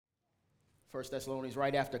First Thessalonians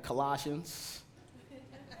right after Colossians,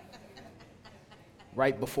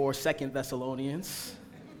 right before Second Thessalonians.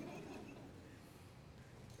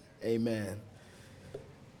 Amen.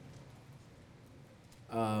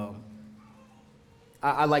 I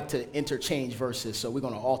like to interchange verses, so we're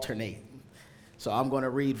going to alternate. So I'm going to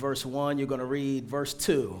read verse 1, you're going to read verse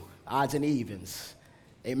 2, odds and evens.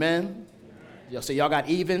 Amen? So y'all got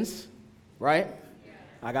evens, right?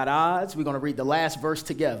 I got odds. We're going to read the last verse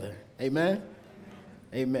together. Amen?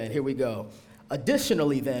 Amen. Here we go.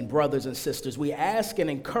 Additionally then, brothers and sisters, we ask and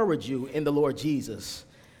encourage you in the Lord Jesus,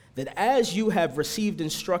 that as you have received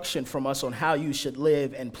instruction from us on how you should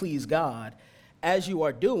live and please God, as you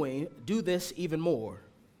are doing, do this even more.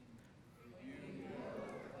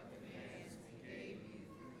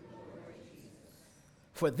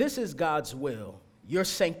 For this is God's will, your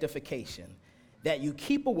sanctification, that you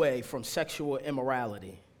keep away from sexual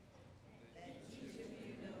immorality.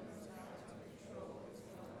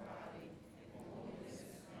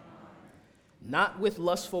 Not with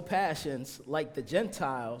lustful passions like the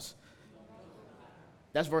Gentiles.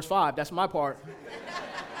 That's verse 5, that's my part.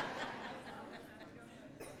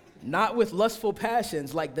 Not with lustful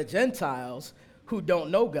passions like the Gentiles who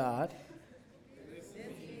don't know God.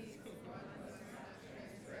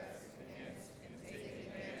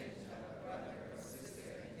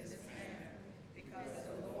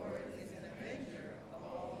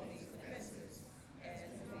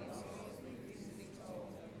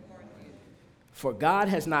 For God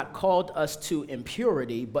has not called us to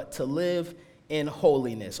impurity, but to live in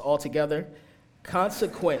holiness. Altogether,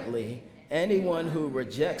 consequently, anyone who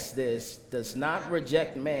rejects this does not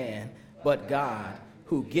reject man, but God,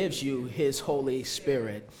 who gives you his Holy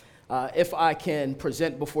Spirit. If I can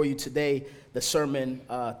present before you today the sermon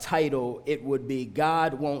title, it would be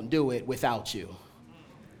God Won't Do It Without You.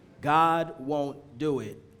 God won't do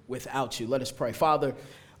it without you. Let us pray. Father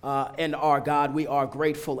and our God, we are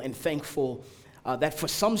grateful and thankful that for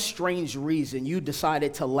some strange reason you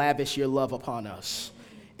decided to lavish your love upon us.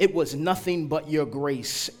 It was nothing but your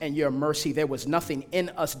grace and your mercy. There was nothing in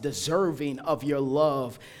us deserving of your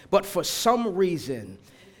love. But for some reason,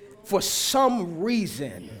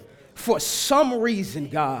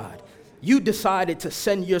 God, you decided to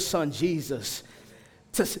send your son Jesus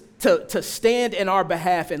to stand in our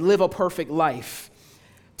behalf and live a perfect life,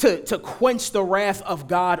 to quench the wrath of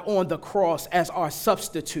God on the cross as our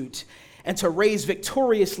substitute, and to raise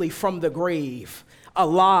victoriously from the grave,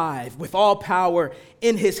 alive, with all power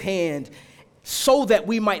in his hand, so that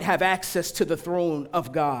we might have access to the throne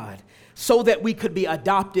of God, so that we could be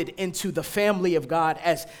adopted into the family of God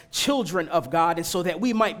as children of God, and so that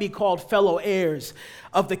we might be called fellow heirs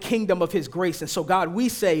of the kingdom of his grace. And so, God, we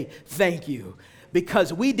say thank you,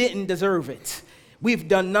 because we didn't deserve it. We've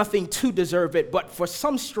done nothing to deserve it, but for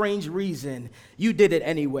some strange reason, you did it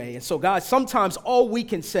anyway. And so, God, sometimes all we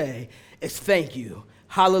can say is thank you.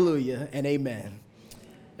 Hallelujah and amen.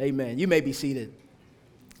 Amen. You may be seated.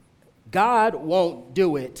 God won't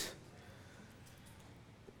do it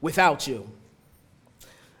without you.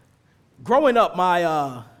 Growing up,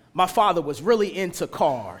 my father was really into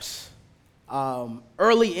cars.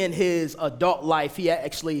 Early in his adult life, he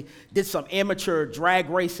actually did some amateur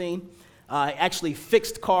drag racing. Actually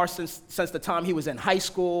fixed cars since the time he was in high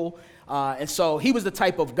school. And so he was the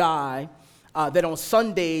type of guy that on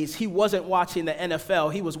Sundays, he wasn't watching the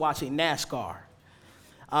NFL, he was watching NASCAR.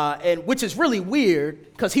 And which is really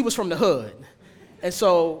weird because he was from the hood. And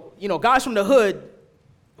so, guys from the hood,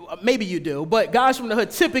 maybe you do, but guys from the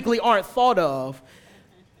hood typically aren't thought of,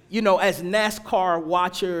 as NASCAR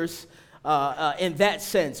watchers in that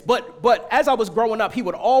sense. But as I was growing up, he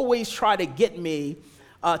would always try to get me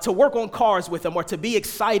to work on cars with him, or to be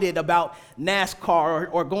excited about NASCAR,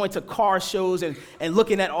 or going to car shows and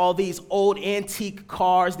looking at all these old antique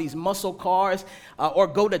cars, these muscle cars, or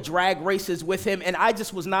go to drag races with him. And I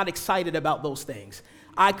just was not excited about those things.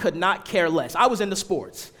 I could not care less. I was into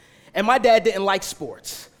sports, and my dad didn't like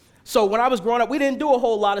sports. So when I was growing up, we didn't do a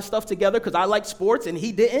whole lot of stuff together because I liked sports and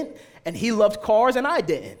he didn't, and he loved cars and I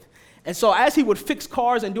didn't. And so as he would fix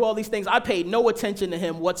cars and do all these things, I paid no attention to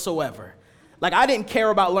him whatsoever. Like, I didn't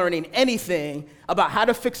care about learning anything about how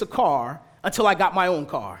to fix a car until I got my own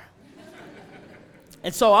car.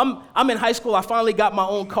 And so I'm in high school, I finally got my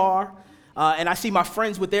own car, and I see my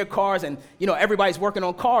friends with their cars, and everybody's working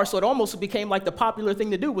on cars, so it almost became like the popular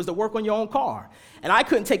thing to do was to work on your own car. And I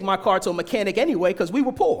couldn't take my car to a mechanic anyway because we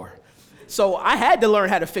were poor. So I had to learn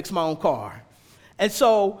how to fix my own car. And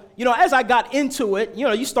so, as I got into it,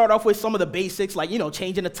 you start off with some of the basics, like,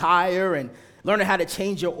 changing a tire and learning how to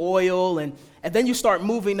change your oil, and then you start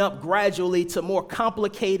moving up gradually to more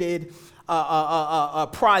complicated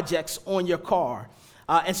projects on your car.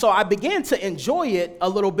 And so I began to enjoy it a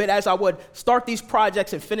little bit as I would start these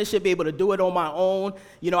projects and finish it, be able to do it on my own.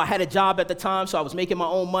 You know, I had a job at the time, so I was making my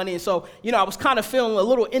own money. And so, you know, I was kind of feeling a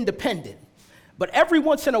little independent. But every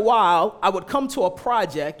once in a while, I would come to a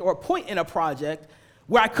project or a point in a project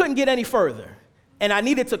where I couldn't get any further. And I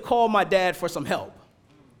needed to call my dad for some help.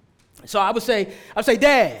 So I would say,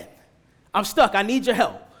 Dad, I'm stuck. I need your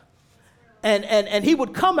help. And he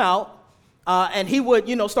would come out. And he would,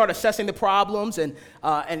 you know, start assessing the problems and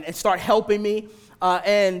start helping me.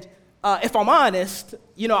 If I'm honest,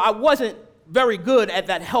 you know, I wasn't very good at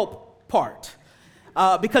that help part.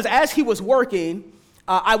 Because as he was working,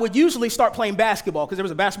 I would usually start playing basketball because there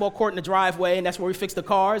was a basketball court in the driveway, and that's where we fixed the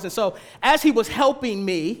cars. And so as he was helping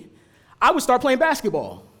me, I would start playing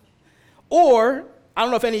basketball. Or, I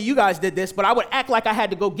don't know if any of you guys did this, but I would act like I had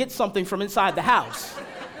to go get something from inside the house.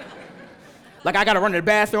 Like, I got to run to the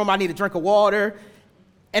bathroom, I need a drink of water.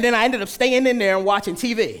 And then I ended up staying in there and watching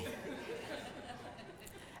TV.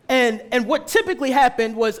 And what typically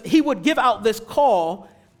happened was he would give out this call,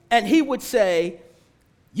 and he would say,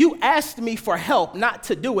 you asked me for help not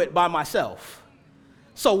to do it by myself.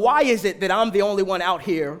 So why is it that I'm the only one out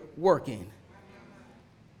here working?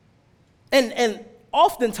 And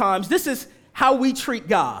oftentimes, this is how we treat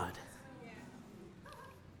God.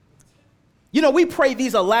 You know, we pray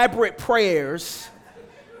these elaborate prayers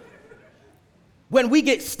when we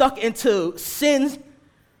get stuck into sin,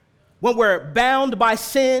 when we're bound by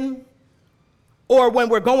sin, or when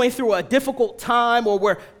we're going through a difficult time, or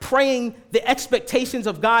we're praying the expectations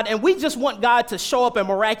of God, and we just want God to show up and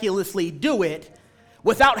miraculously do it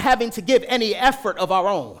without having to give any effort of our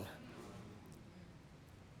own.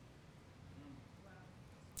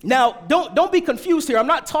 Now, don't be confused here. I'm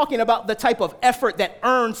not talking about the type of effort that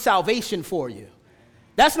earns salvation for you.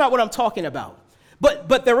 That's not what I'm talking about.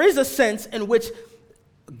 But there is a sense in which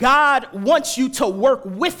God wants you to work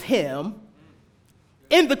with him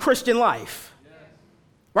in the Christian life.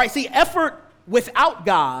 Right? See, effort without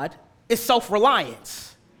God is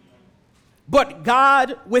self-reliance. But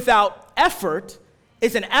God without effort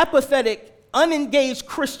is an apathetic, unengaged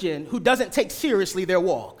Christian who doesn't take seriously their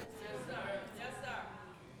walk.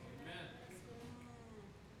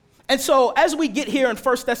 And so as we get here in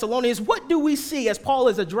 1 Thessalonians, what do we see as Paul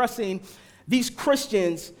is addressing these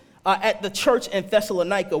Christians at the church in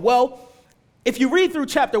Thessalonica? Well, if you read through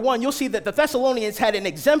chapter 1, you'll see that the Thessalonians had an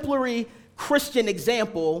exemplary Christian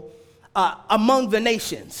example among the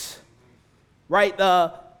nations, right?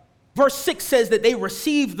 Verse 6 says that they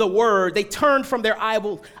received the word, they turned from their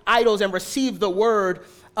idols and received the word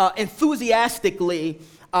enthusiastically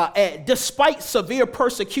despite severe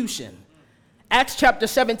persecution. Acts chapter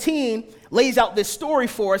 17 lays out this story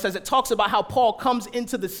for us as it talks about how Paul comes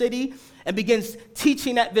into the city and begins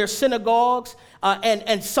teaching at their synagogues.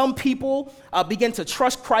 And some people begin to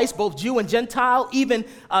trust Christ, both Jew and Gentile. Even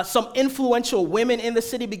some influential women in the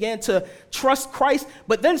city began to trust Christ.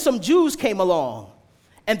 But then some Jews came along,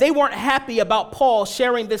 and they weren't happy about Paul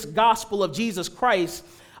sharing this gospel of Jesus Christ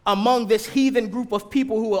among this heathen group of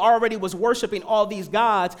people who already was worshiping all these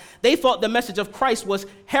gods. They thought the message of Christ was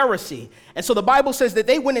heresy. And so the Bible says that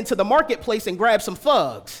they went into the marketplace and grabbed some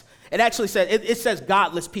thugs. It actually said, it says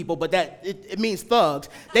godless people, but it means thugs.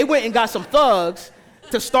 They went and got some thugs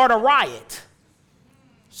to start a riot.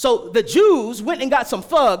 So the Jews went and got some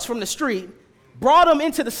thugs from the street, brought them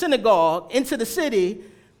into the synagogue, into the city,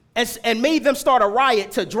 and made them start a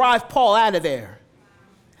riot to drive Paul out of there.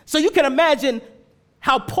 So you can imagine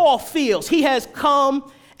how Paul feels. He has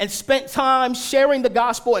come and spent time sharing the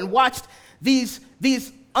gospel and watched these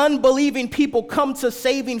unbelieving people come to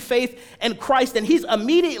saving faith in Christ, and he's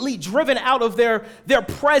immediately driven out of their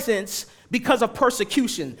presence because of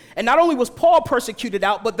persecution. And not only was Paul persecuted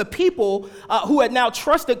out, but the people who had now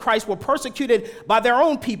trusted Christ were persecuted by their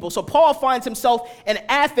own people. So Paul finds himself in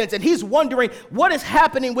Athens, and he's wondering, what is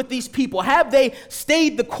happening with these people? Have they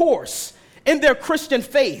stayed the course in their Christian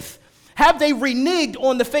faith? Have they reneged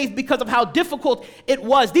on the faith because of how difficult it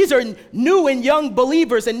was? These are new and young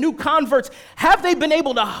believers and new converts. Have they been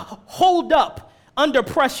able to hold up under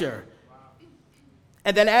pressure?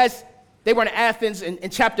 And then as they were in Athens in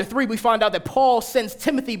chapter 3, we find out that Paul sends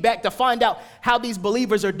Timothy back to find out how these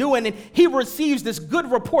believers are doing. And he receives this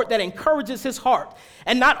good report that encourages his heart.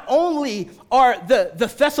 And not only are the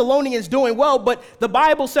Thessalonians doing well, but the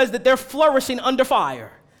Bible says that they're flourishing under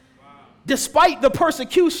fire. Despite the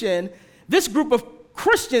persecution, this group of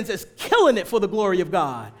Christians is killing it for the glory of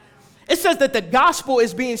God. It says that the gospel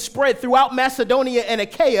is being spread throughout Macedonia and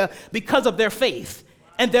Achaia because of their faith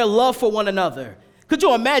and their love for one another. Could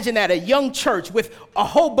you imagine that? A young church with a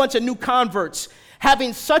whole bunch of new converts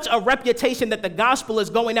having such a reputation that the gospel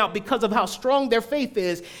is going out because of how strong their faith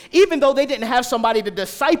is, even though they didn't have somebody to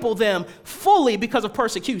disciple them fully because of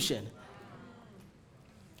persecution.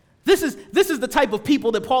 This is the type of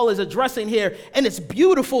people that Paul is addressing here, and it's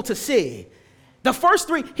beautiful to see. The first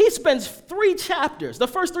three, he spends 3 chapters, the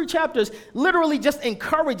first 3 chapters, literally just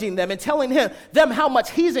encouraging them and telling them how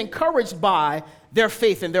much he's encouraged by their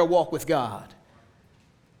faith and their walk with God.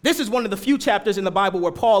 This is one of the few chapters in the Bible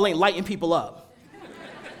where Paul ain't lighting people up.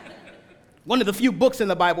 One of the few books in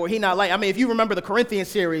the Bible where he not lighting. I mean, if you remember the Corinthian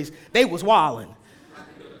series, they was wilding,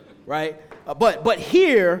 right? But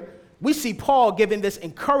here, we see Paul giving this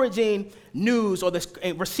encouraging news, or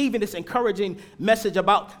receiving this encouraging message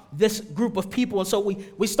about this group of people. And so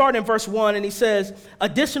we start in verse 1, and he says,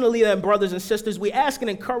 additionally then, brothers and sisters, we ask and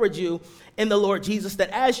encourage you in the Lord Jesus that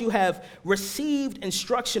as you have received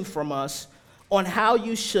instruction from us on how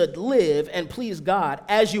you should live and please God,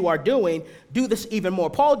 as you are doing, do this even more.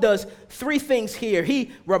 Paul does 3 things here.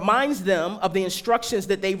 He reminds them of the instructions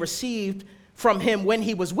that they received from him when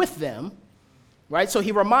he was with them. Right? So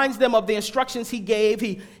he reminds them of the instructions he gave.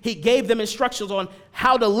 He gave them instructions on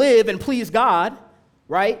how to live and please God,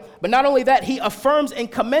 right? But not only that, he affirms and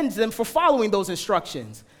commends them for following those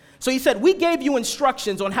instructions. So he said, we gave you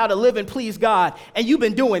instructions on how to live and please God, and you've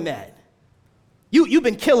been doing that. You've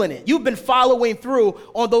been killing it. You've been following through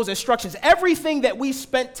on those instructions. Everything that we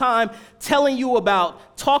spent time telling you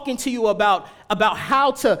about, talking to you about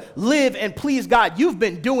how to live and please God, you've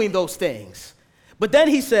been doing those things. But then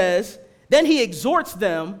he says, then he exhorts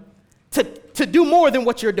them to do more than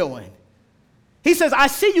what you're doing. He says, I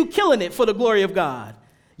see you killing it for the glory of God.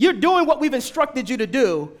 You're doing what we've instructed you to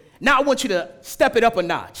do. Now I want you to step it up a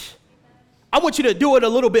notch. I want you to do it a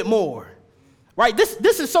little bit more. Right?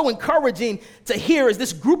 This is so encouraging to hear, as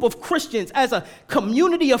this group of Christians, as a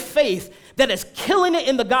community of faith that is killing it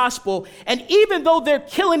in the gospel. And even though they're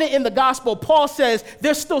killing it in the gospel, Paul says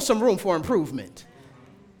there's still some room for improvement.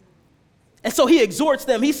 And so he exhorts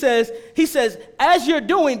them. He says, as you're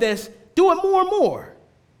doing this, do it more and more.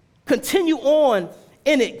 Continue on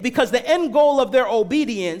in it, because the end goal of their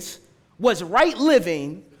obedience was right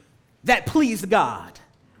living that pleased God.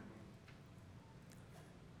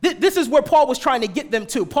 This is where Paul was trying to get them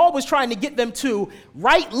to. Paul was trying to get them to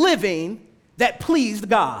right living that pleased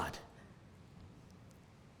God.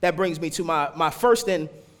 That brings me to my first and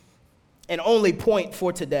only point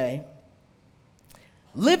for today.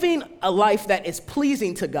 Living a life that is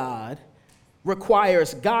pleasing to God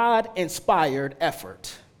requires God-inspired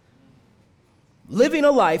effort. Living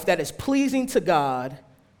a life that is pleasing to God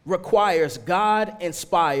requires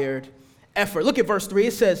God-inspired effort. Look at verse 3.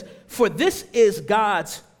 It says, for this is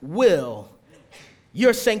God's will,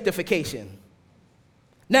 your sanctification.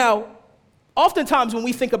 Now, oftentimes when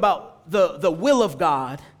we think about the will of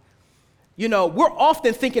God, we're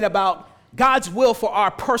often thinking about God's will for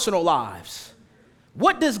our personal lives.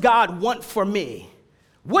 What does God want for me?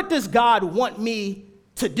 What does God want me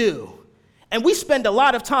to do? And we spend a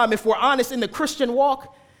lot of time, if we're honest, in the Christian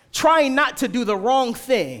walk, trying not to do the wrong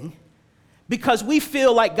thing because we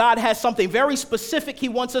feel like God has something very specific he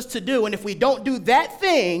wants us to do, and if we don't do that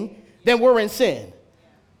thing, then we're in sin.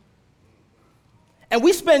 And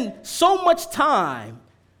we spend so much time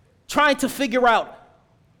trying to figure out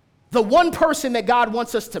the one person that God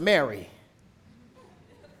wants us to marry,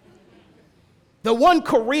 the one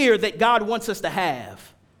career that God wants us to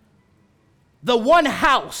have, the one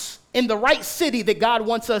house in the right city that God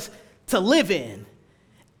wants us to live in.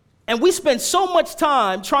 And we spend so much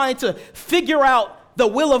time trying to figure out the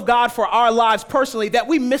will of God for our lives personally that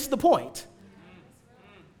we miss the point.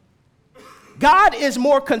 God is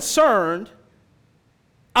more concerned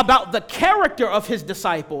about the character of his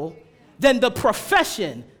disciple than the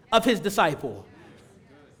profession of his disciple.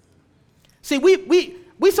 See,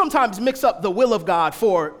 we sometimes mix up the will of God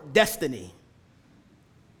for destiny.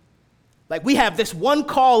 Like we have this one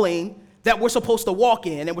calling that we're supposed to walk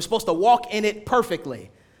in, and we're supposed to walk in it perfectly.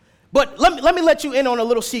 But let me let you in on a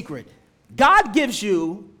little secret. God gives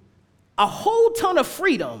you a whole ton of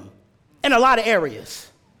freedom in a lot of areas.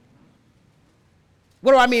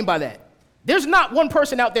 What do I mean by that? There's not one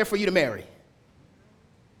person out there for you to marry.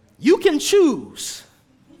 You can choose.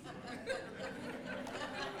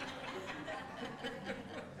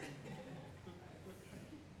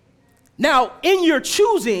 Now, in your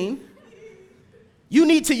choosing, you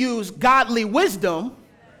need to use godly wisdom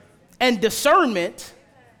and discernment,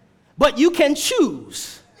 but you can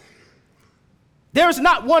choose. There's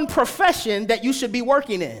not one profession that you should be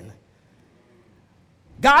working in.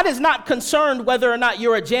 God is not concerned whether or not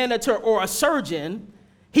you're a janitor or a surgeon.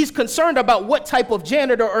 He's concerned about what type of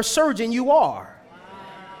janitor or surgeon you are.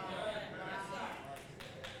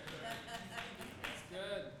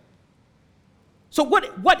 So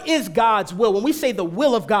what is God's will? When we say the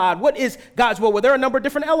will of God, what is God's will? Well, there are a number of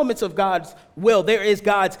different elements of God's will. There is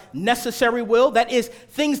God's necessary will. That is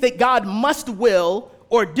things that God must will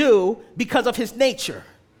or do because of his nature.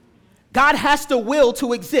 God has to will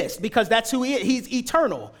to exist because that's who he is. He's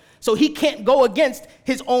eternal. So he can't go against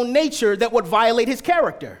his own nature that would violate his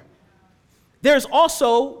character. There's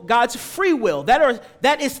also God's free will.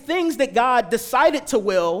 That is things that God decided to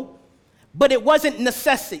will, but it wasn't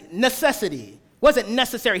necessity. Wasn't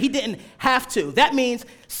necessary. He didn't have to. That means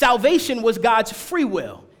salvation was God's free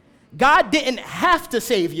will. God didn't have to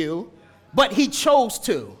save you, but he chose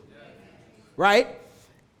to. Right?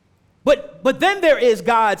 But then there is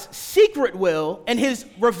God's secret will and his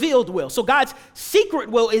revealed will. So God's secret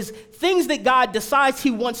will is things that God decides he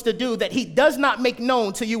wants to do that he does not make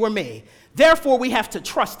known to you or me. Therefore, we have to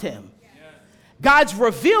trust him. God's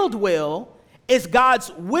revealed will is God's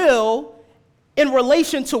will in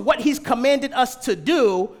relation to what he's commanded us to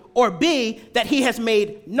do or be that he has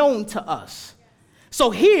made known to us. So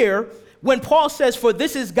here, when Paul says, for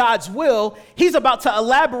this is God's will, he's about to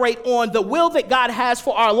elaborate on the will that God has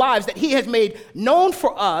for our lives that he has made known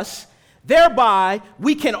for us, thereby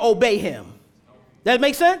we can obey him. That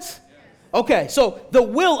make sense? Okay, so the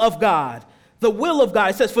will of God. The will of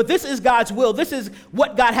God. It says, for this is God's will. This is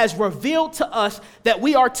what God has revealed to us that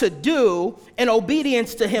we are to do in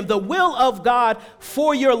obedience to him. The will of God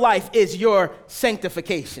for your life is your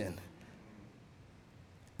sanctification.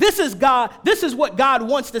 This is God. This is what God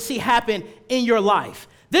wants to see happen in your life.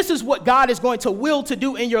 This is what God is going to will to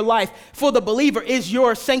do in your life for the believer is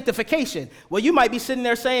your sanctification. Well, you might be sitting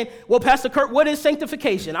there saying, well, Pastor Kurt, what is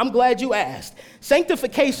sanctification? I'm glad you asked.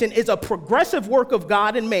 Sanctification is a progressive work of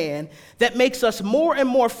God and man that makes us more and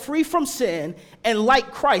more free from sin and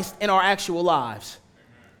like Christ in our actual lives.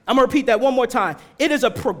 I'm going to repeat that one more time. It is a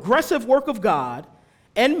progressive work of God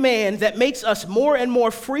and man that makes us more and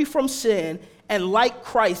more free from sin and like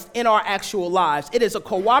Christ in our actual lives. It is a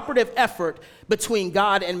cooperative effort between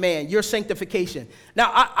God and man, your sanctification. Now,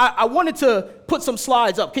 I wanted to put some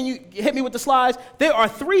slides up. Can you hit me with the slides? There are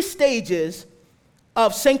 3 stages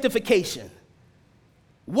of sanctification.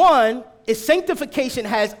 One is sanctification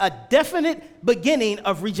has a definite beginning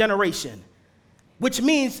of regeneration, which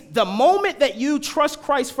means the moment that you trust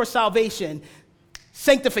Christ for salvation,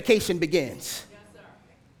 sanctification begins.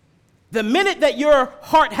 The minute that your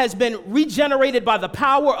heart has been regenerated by the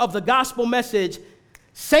power of the gospel message,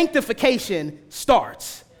 sanctification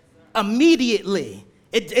starts immediately.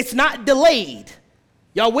 It's not delayed.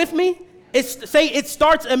 Y'all with me? It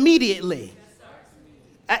starts immediately.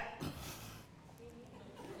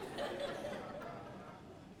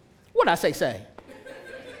 What'd I say?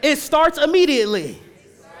 It starts immediately.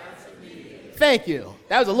 Thank you.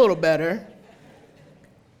 That was a little better.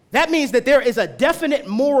 That means that there is a definite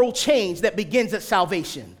moral change that begins at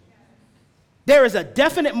salvation. There is a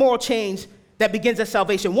definite moral change that begins at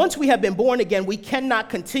salvation. Once we have been born again, we cannot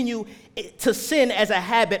continue to sin as a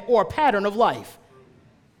habit or a pattern of life.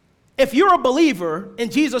 If you're a believer in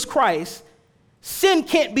Jesus Christ, sin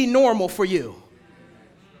can't be normal for you.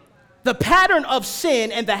 The pattern of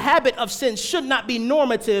sin and the habit of sin should not be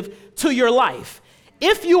normative to your life.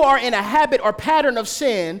 If you are in a habit or pattern of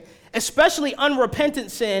sin, especially unrepentant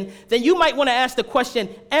sin, then you might want to ask the question,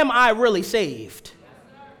 am I really saved?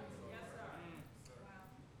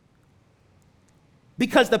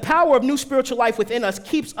 Because the power of new spiritual life within us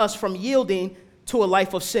keeps us from yielding to a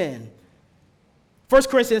life of sin. 1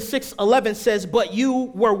 Corinthians 6:11 says, but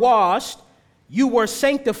you were washed, you were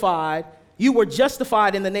sanctified, you were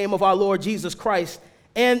justified in the name of our Lord Jesus Christ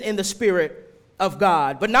and in the Spirit of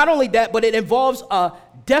God. But not only that, but it involves a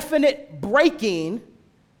definite breaking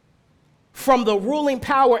from the ruling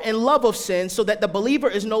power and love of sin so that the believer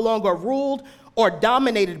is no longer ruled or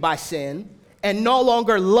dominated by sin and no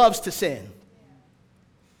longer loves to sin.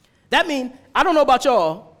 That means, I don't know about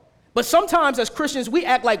y'all, but sometimes as Christians, we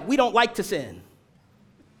act like we don't like to sin.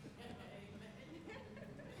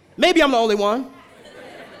 Maybe I'm the only one.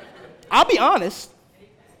 I'll be honest.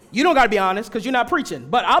 You don't got to be honest because you're not preaching,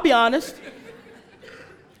 but I'll be honest.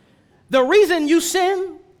 The reason you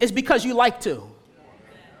sin is because you like to.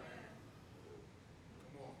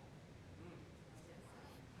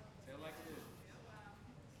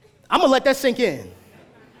 I'm going to let that sink in.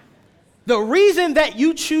 The reason that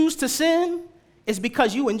you choose to sin is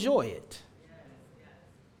because you enjoy it.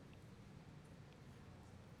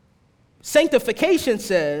 Sanctification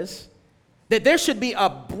says that there should be a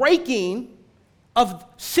breaking of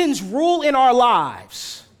sin's rule in our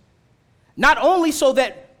lives. Not only so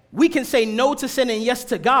that we can say no to sin and yes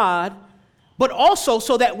to God, but also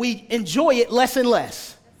so that we enjoy it less and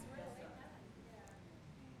less.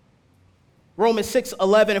 Romans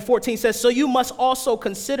 6:11-14 says, so you must also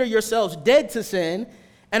consider yourselves dead to sin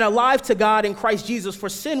and alive to God in Christ Jesus, for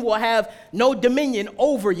sin will have no dominion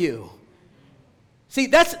over you. See,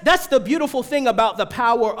 that's the beautiful thing about the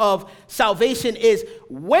power of salvation is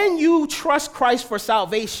when you trust Christ for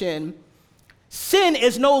salvation, sin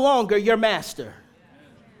is no longer your master.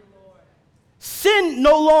 Sin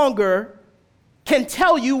no longer can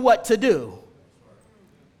tell you what to do.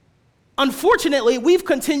 Unfortunately, we've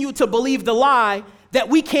continued to believe the lie that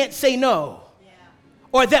we can't say no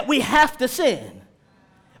or that we have to sin.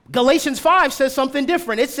 Galatians 5 says something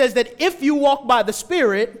different. It says that if you walk by the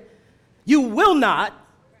Spirit, you will not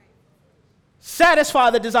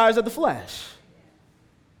satisfy the desires of the flesh.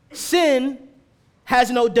 Sin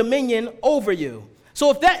has no dominion over you.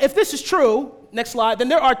 So if this is true, next slide, then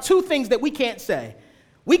there are two things that we can't say.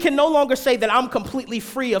 We can no longer say that I'm completely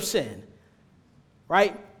free of sin,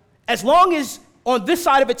 right? As long as on this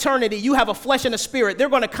side of eternity you have a flesh and a spirit, they're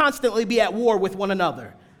going to constantly be at war with one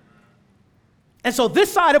another. And so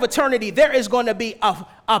this side of eternity, there is going to be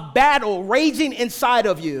a battle raging inside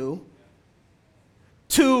of you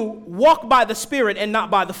to walk by the Spirit and not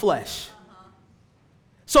by the flesh.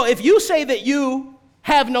 So if you say that you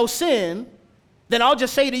have no sin, then I'll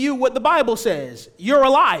just say to you what the Bible says. You're a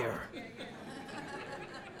liar.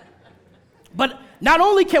 But not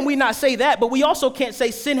only can we not say that, but we also can't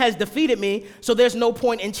say sin has defeated me, so there's no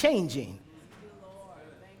point in changing.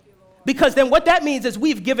 Because then what that means is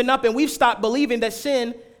we've given up and we've stopped believing that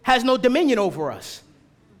sin has no dominion over us.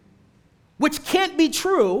 Which can't be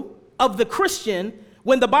true of the Christian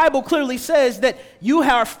when the Bible clearly says that you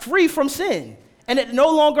are free from sin and it no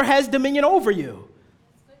longer has dominion over you.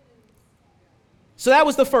 So that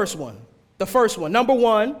was the first one. Number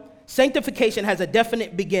one, sanctification has a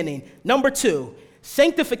definite beginning. Number two,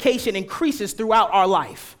 sanctification increases throughout our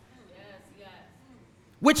life.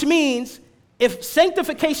 Which means if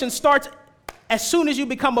sanctification starts as soon as you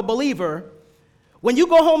become a believer, when you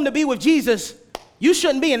go home to be with Jesus, you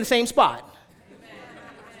shouldn't be in the same spot.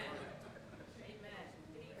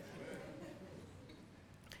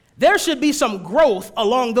 There should be some growth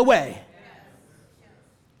along the way.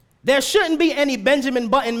 There shouldn't be any Benjamin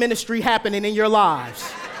Button ministry happening in your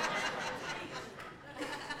lives.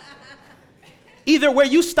 Either where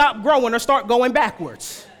you stop growing or start going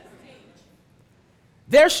backwards.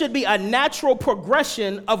 There should be a natural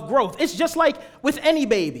progression of growth. It's just like with any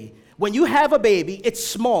baby. When you have a baby, it's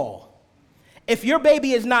small. If your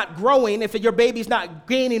baby is not growing, if your baby's not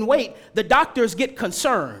gaining weight, the doctors get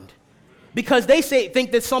concerned because they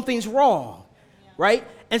think that something's wrong, right?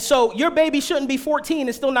 And so your baby shouldn't be 14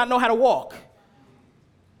 and still not know how to walk.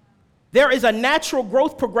 There is a natural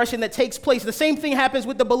growth progression that takes place. The same thing happens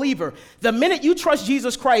with the believer. The minute you trust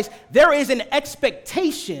Jesus Christ, there is an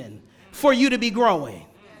expectation for you to be growing.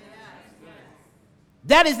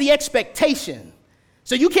 That is the expectation.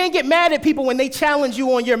 So you can't get mad at people when they challenge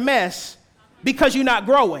you on your mess because you're not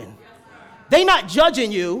growing. They're not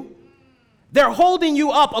judging you. They're holding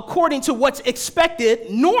you up according to what's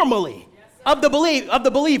expected normally of the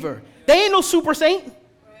believer. They ain't no super saint.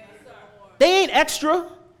 They ain't extra.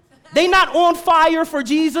 They not on fire for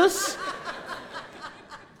Jesus.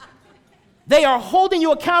 They are holding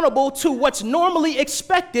you accountable to what's normally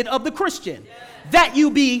expected of the Christian, that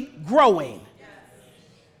you be growing.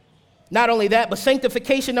 Not only that, but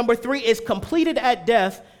sanctification, number 3, is completed at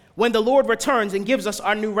death when the Lord returns and gives us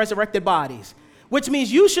our new resurrected bodies, which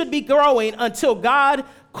means you should be growing until God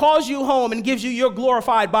calls you home and gives you your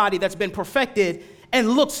glorified body that's been perfected and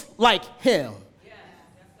looks like Him.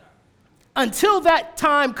 Until that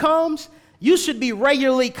time comes, you should be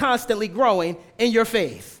regularly, constantly growing in your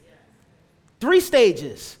faith. 3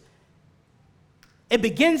 stages. It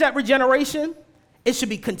begins at regeneration. It should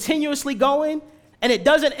be continuously going, and it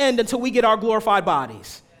doesn't end until we get our glorified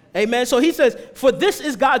bodies. Amen. So he says, for this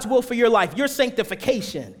is God's will for your life, your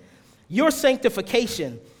sanctification. Your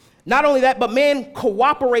sanctification. Not only that, but man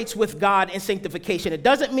cooperates with God in sanctification. It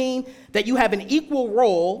doesn't mean that you have an equal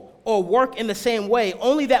role or work in the same way,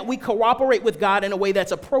 only that we cooperate with God in a way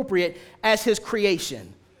that's appropriate as His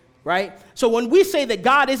creation, right? So when we say that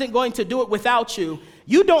God isn't going to do it without you,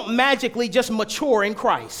 you don't magically just mature in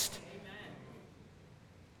Christ.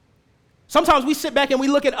 Sometimes we sit back and we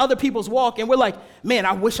look at other people's walk and we're like, man,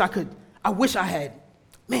 I wish I had.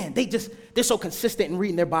 Man, they're so consistent in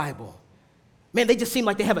reading their Bible. Man, they just seem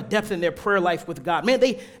like they have a depth in their prayer life with God. Man,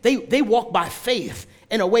 they walk by faith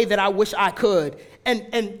in a way that I wish I could.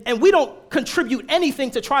 And we don't contribute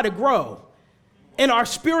anything to try to grow. In our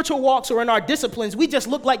spiritual walks or in our disciplines, we just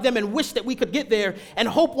look like them and wish that we could get there and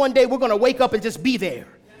hope one day we're going to wake up and just be there.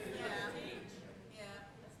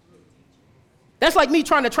 That's like me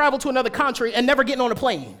trying to travel to another country and never getting on a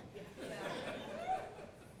plane.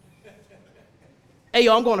 Hey,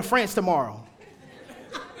 yo, I'm going to France tomorrow.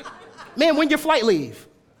 Man, when your flight leave?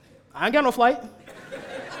 I ain't got no flight.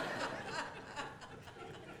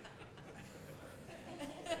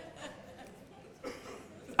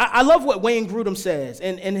 I love what Wayne Grudem says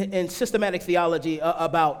in Systematic Theology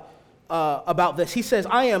about this. He says,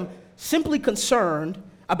 I am simply concerned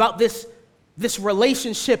about this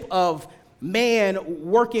relationship of man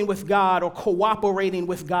working with God or cooperating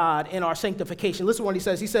with God in our sanctification. Listen to what he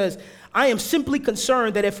says. He says, I am simply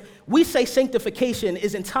concerned that if we say sanctification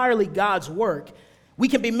is entirely God's work, we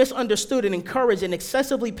can be misunderstood and encourage an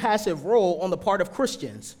excessively passive role on the part of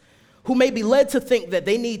Christians who may be led to think that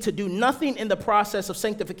they need to do nothing in the process of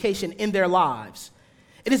sanctification in their lives.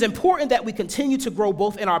 It is important that we continue to grow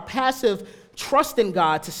both in our passive trust in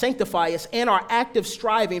God to sanctify us and our active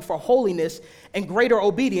striving for holiness and greater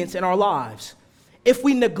obedience in our lives. If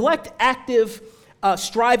we neglect active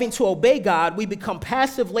striving to obey God, we become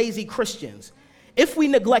passive, lazy Christians. If we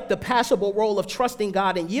neglect the passible role of trusting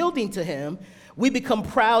God and yielding to Him, we become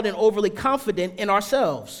proud and overly confident in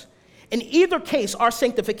ourselves. In either case, our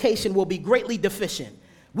sanctification will be greatly deficient.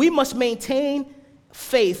 We must maintain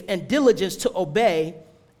faith and diligence to obey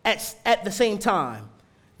at the same time.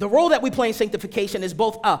 The role that we play in sanctification is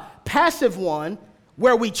both a passive one,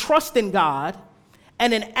 where we trust in God,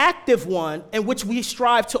 and an active one in which we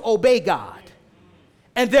strive to obey God.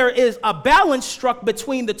 And there is a balance struck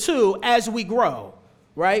between the two as we grow,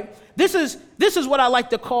 right? This is what I like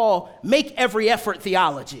to call make every effort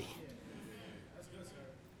theology.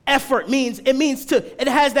 Effort it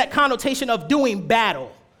has that connotation of doing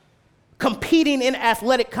battle, competing in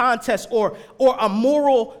athletic contests or a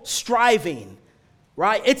moral striving,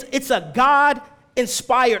 right? It's a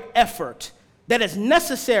God-inspired effort that is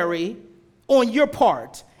necessary on your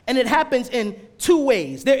part, and it happens in two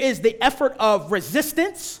ways. There is the effort of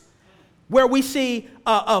resistance, where we see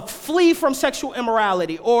flee from sexual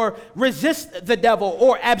immorality or resist the devil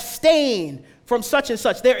or abstain from such and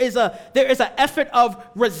such. There is an effort of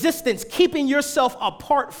resistance, keeping yourself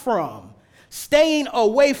apart from, staying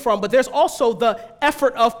away from, but there's also the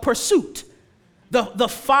effort of pursuit, the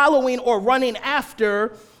following or running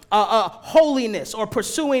after holiness or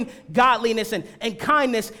pursuing godliness and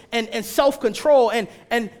kindness and self-control and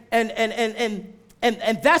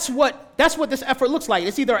that's what this effort looks like.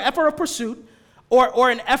 It's either an effort of pursuit or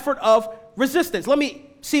an effort of resistance. Let me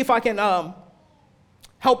see if I can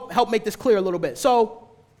help make this clear a little bit. So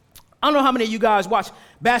I don't know how many of you guys watch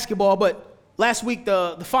basketball, but last week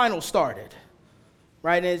the finals started,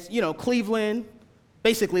 right? And it's, Cleveland,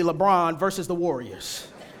 basically LeBron versus the Warriors,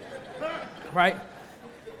 right?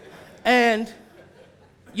 And,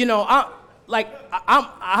 I'm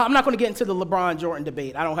not going to get into the LeBron Jordan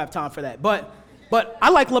debate. I don't have time for that. But I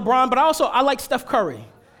like LeBron, but I like Steph Curry,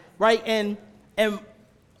 right? And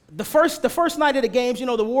the first night of the games,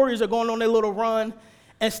 the Warriors are going on their little run,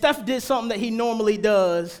 and Steph did something that he normally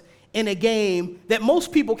does in a game that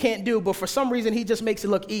most people can't do, but for some reason he just makes it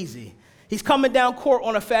look easy. He's coming down court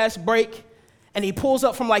on a fast break, and he pulls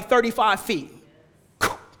up from like 35 feet.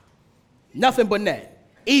 Nothing but net.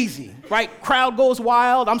 Easy, right? Crowd goes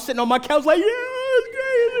wild. I'm sitting on my couch like, yeah,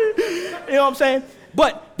 it's crazy. You know what I'm saying?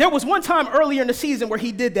 But there was one time earlier in the season where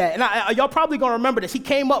he did that, and y'all probably gonna remember this. He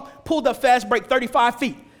came up, pulled up fast break, 35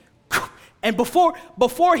 feet. And before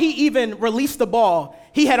he even released the ball,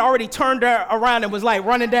 he had already turned around and was like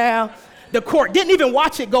running down the court. Didn't even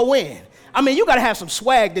watch it go in. I mean, you gotta have some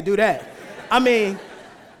swag to do that. I mean,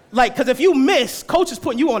 because if you miss, coach is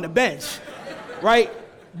putting you on the bench, right?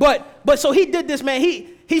 But so he did this, man.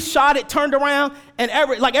 He shot it, turned around, and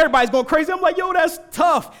everybody's going crazy. I'm like, yo, that's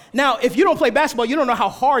tough. Now, if you don't play basketball, you don't know how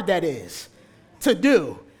hard that is to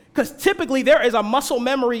do. Because typically there is a muscle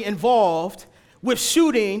memory involved with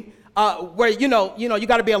shooting where, you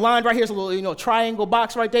got to be aligned right here. There's a little, triangle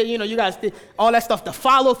box right there. You guys, all that stuff to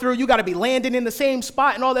follow through. You got to be landing in the same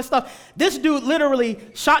spot and all that stuff. This dude literally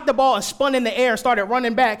shot the ball and spun in the air and started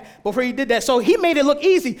running back before he did that. So he made it look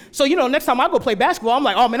easy. So, next time I go play basketball, I'm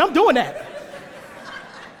like, oh, man, I'm doing that.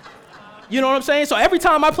 You know what I'm saying? So every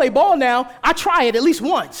time I play ball now, I try it at least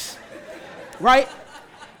once, right?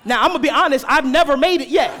 Now, I'm going to be honest, I've never made it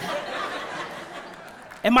yet.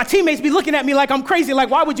 And my teammates be looking at me like I'm crazy, like,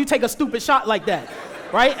 why would you take a stupid shot like that,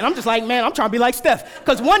 right? And I'm just like, man, I'm trying to be like Steph,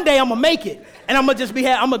 because one day I'm going to make it, and I'm going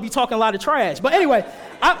to be talking a lot of trash. But anyway,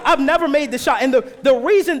 I've never made the shot, and the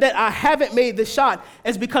reason that I haven't made the shot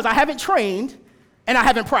is because I haven't trained and I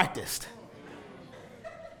haven't practiced.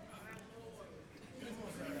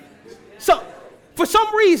 So, for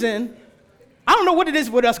some reason, I don't know what it is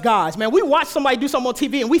with us guys, man. We watch somebody do something on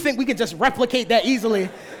TV and we think we can just replicate that easily.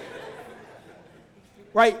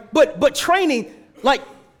 Right? But training, like,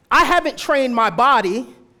 I haven't trained my body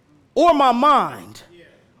or my mind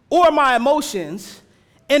or my emotions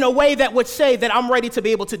in a way that would say that I'm ready to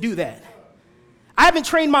be able to do that. I haven't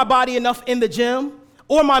trained my body enough in the gym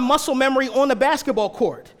or my muscle memory on the basketball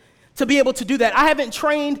court to be able to do that. I haven't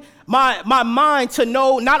trained my mind to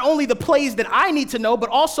know not only the plays that I need to know, but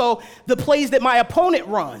also the plays that my opponent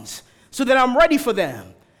runs so that I'm ready for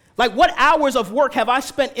them. Like, what hours of work have I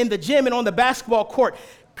spent in the gym and on the basketball court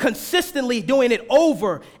consistently doing it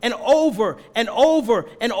over and over and over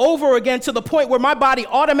and over again to the point where my body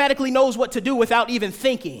automatically knows what to do without even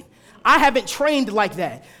thinking? I haven't trained like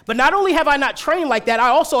that. But not only have I not trained like that, I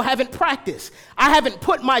also haven't practiced. I haven't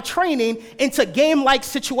put my training into game-like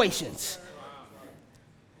situations.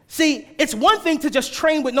 See, it's one thing to just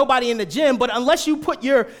train with nobody in the gym, but unless you put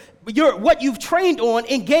your what you've trained on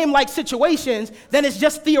in game-like situations, then it's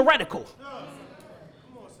just theoretical.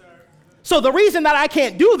 So the reason that I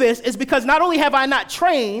can't do this is because not only have I not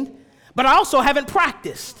trained, but I also haven't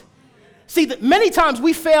practiced. See, many times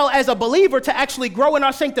we fail as a believer to actually grow in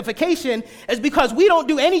our sanctification is because we don't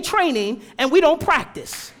do any training and we don't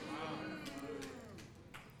practice.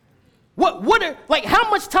 How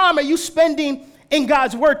much time are you spending in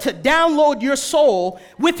God's word to download your soul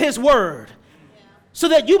with his word so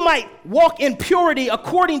that you might walk in purity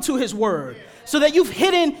according to his word, so that you've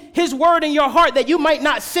hidden his word in your heart that you might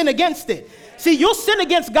not sin against it? See, you'll sin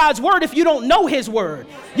against God's word if you don't know his word.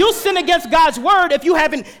 You'll sin against God's word if you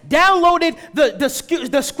haven't downloaded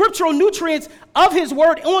the scriptural nutrients of his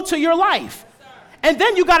word onto your life. And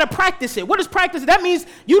then you got to practice it. What is practice? That means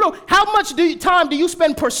how much time do you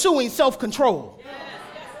spend pursuing self-control?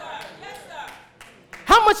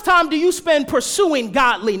 How much time do you spend pursuing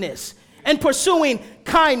godliness and pursuing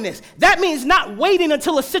kindness? That means not waiting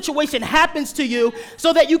until a situation happens to you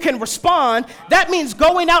so that you can respond. That means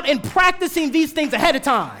going out and practicing these things ahead of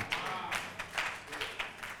time.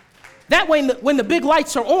 That way, when the big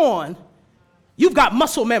lights are on, you've got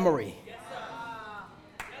muscle memory.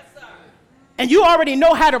 And you already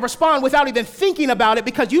know how to respond without even thinking about it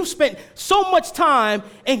because you've spent so much time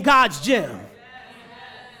in God's gym.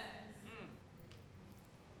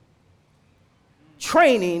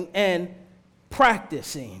 Training and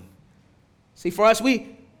practicing. See, for us,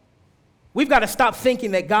 we've got to stop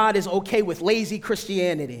thinking that God is okay with lazy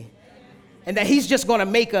Christianity and that he's just going to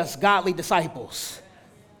make us godly disciples.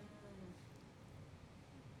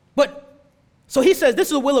 So he says, this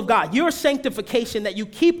is the will of God, your sanctification, that you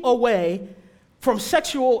keep away from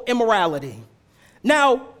sexual immorality.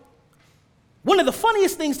 Now, one of the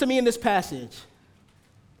funniest things to me in this passage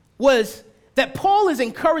was that Paul is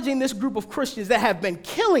encouraging this group of Christians that have been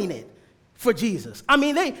killing it for Jesus. I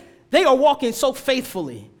mean, they are walking so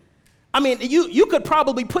faithfully. I mean, you could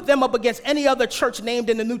probably put them up against any other church named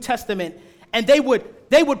in the New Testament, and they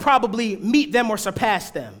would probably meet them or surpass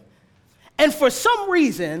them. And for some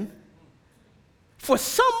reason,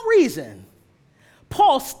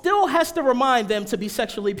 Paul still has to remind them to be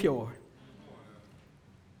sexually pure.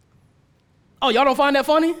 Oh, y'all don't find that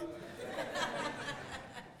funny?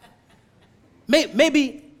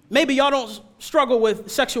 Maybe y'all don't struggle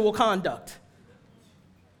with sexual conduct.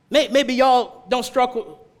 Maybe y'all don't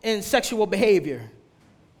struggle in sexual behavior.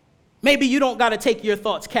 Maybe you don't got to take your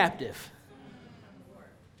thoughts captive.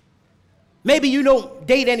 Maybe you don't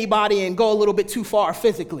date anybody and go a little bit too far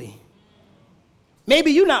physically.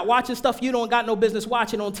 Maybe you're not watching stuff you don't got no business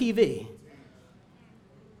watching on TV.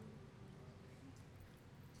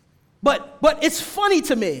 But it's funny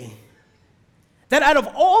to me that out of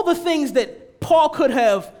all the things that Paul could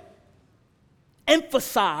have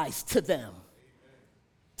emphasized to them,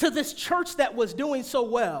 to this church that was doing so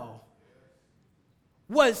well,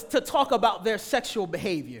 was to talk about their sexual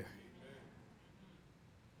behavior.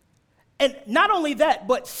 And not only that,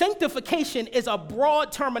 but sanctification is a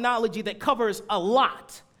broad terminology that covers a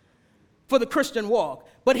lot for the Christian walk.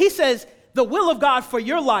 But he says the will of God for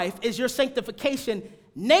your life is your sanctification,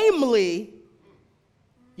 namely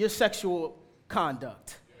your sexual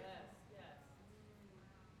conduct.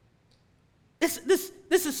 This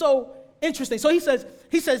is so interesting. So he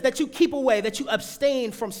says that you keep away, that you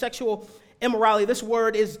abstain from sexual immorality. This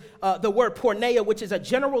word is the word porneia, which is a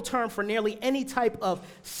general term for nearly any type of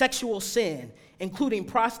sexual sin, including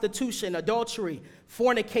prostitution, adultery,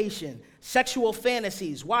 fornication, sexual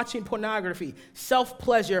fantasies, watching pornography,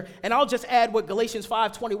 self-pleasure, and I'll just add what Galatians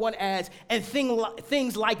 5:21 adds, and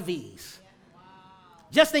things like these. Wow.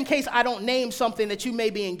 Just in case I don't name something that you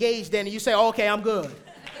may be engaged in, and you say, oh, okay, I'm good.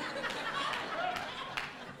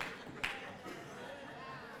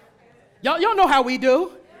 Y'all know how we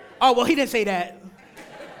do. Oh, well, he didn't say that.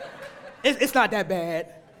 It's not that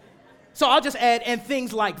bad. So I'll just add, and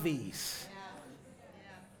things like these.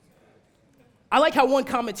 I like how one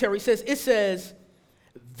commentary says, it says,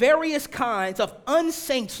 various kinds of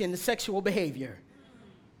unsanctioned sexual behavior.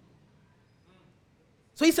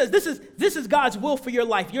 So he says, this is God's will for your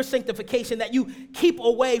life, your sanctification, that you keep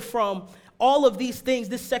away from all of these things,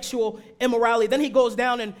 this sexual immorality. Then he goes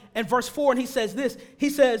down in verse 4 and he says this. He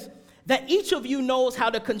says that each of you knows how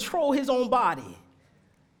to control his own body.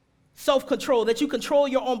 Self-control, that you control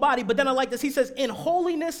your own body. But then I like this. He says, in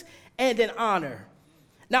holiness and in honor.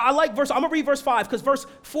 Now, I'm going to read verse 5 because verse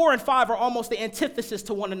 4 and 5 are almost the antithesis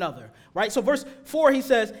to one another, right? So verse 4, he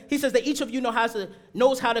says that each of you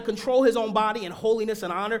knows how to control his own body in holiness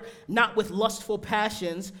and honor, not with lustful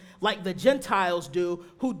passions like the Gentiles do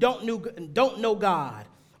who don't know God,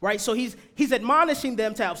 right? So he's admonishing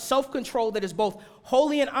them to have self-control that is both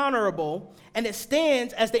holy and honorable, and it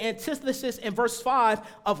stands as the antithesis in verse 5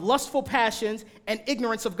 of lustful passions and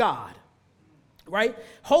ignorance of God. Right?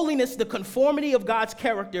 Holiness, the conformity of God's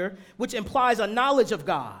character, which implies a knowledge of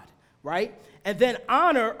God, right? And then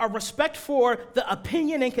honor, a respect for the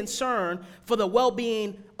opinion and concern for the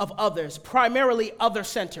well-being of others, primarily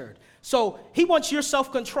other-centered. So he wants your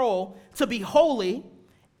self-control to be holy,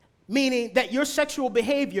 meaning that your sexual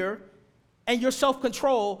behavior and your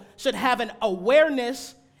self-control should have an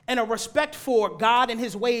awareness and a respect for God and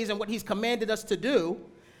his ways and what he's commanded us to do.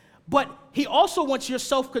 But he also wants your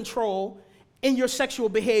self-control in your sexual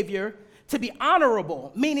behavior to be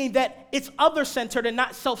honorable, meaning that it's other-centered and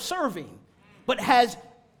not self-serving, but has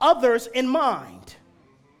others in mind.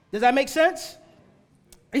 Does that make sense?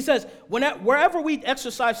 He says, wherever we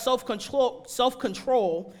exercise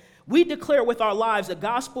self-control, we declare with our lives the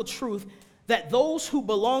gospel truth that those who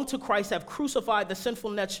belong to Christ have crucified the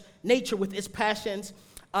sinful nature with its passions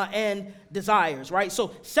and desires, right?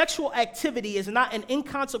 So sexual activity is not an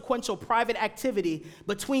inconsequential private activity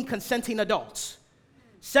between consenting adults.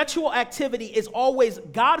 Sexual activity is always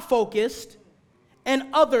God-focused and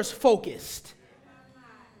others-focused.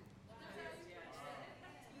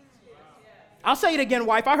 I'll say it again,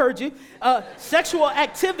 wife, I heard you. Sexual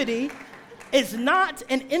activity is not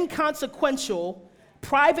an inconsequential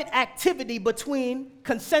private activity between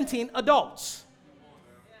consenting adults.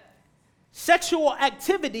 Sexual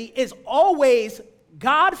activity is always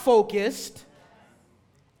God-focused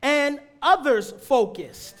and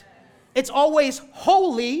others-focused. It's always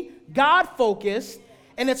holy, God-focused,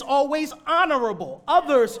 and it's always honorable,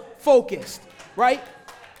 others-focused, right?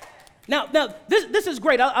 Now this is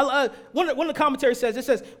great. One of the commentaries says, it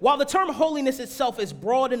says, while the term holiness itself is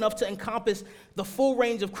broad enough to encompass the full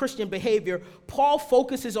range of Christian behavior, Paul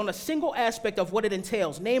focuses on a single aspect of what it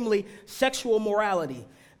entails, namely sexual morality.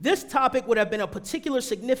 This topic would have been of particular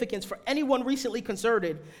significance for anyone recently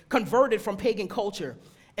converted from pagan culture,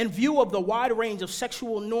 in view of the wide range of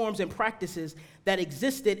sexual norms and practices that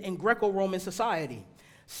existed in Greco-Roman society.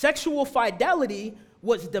 Sexual fidelity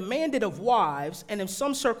was demanded of wives, and in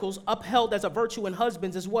some circles upheld as a virtue in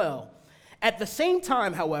husbands as well. At the same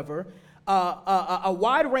time, however, a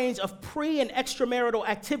wide range of pre- and extramarital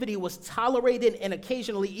activity was tolerated and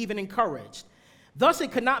occasionally even encouraged. Thus,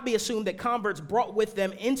 it could not be assumed that converts brought with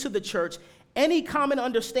them into the church any common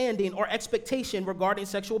understanding or expectation regarding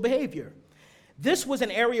sexual behavior. This was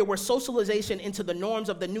an area where socialization into the norms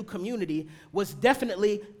of the new community was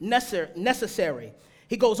definitely necessary.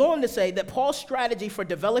 He goes on to say that Paul's strategy for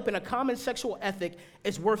developing a common sexual ethic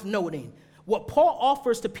is worth noting. What Paul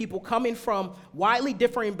offers to people coming from widely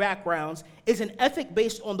differing backgrounds is an ethic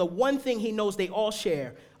based on the one thing he knows they all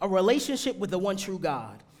share, a relationship with the one true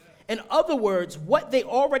God. In other words, what they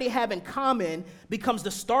already have in common becomes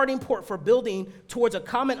the starting point for building towards a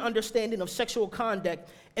common understanding of sexual conduct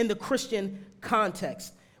in the Christian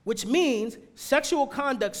context, which means sexual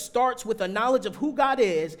conduct starts with a knowledge of who God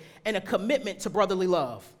is and a commitment to brotherly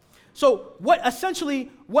love. So what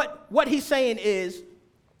he's saying is,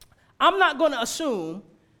 I'm not going to assume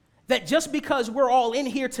that just because we're all in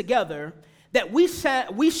here together, that we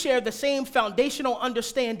share the same foundational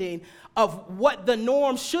understanding of what the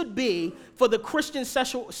norm should be for the Christian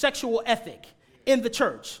sexual ethic in the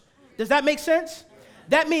church. Does that make sense?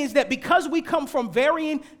 That means that because we come from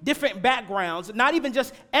varying different backgrounds, not even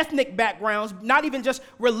just ethnic backgrounds, not even just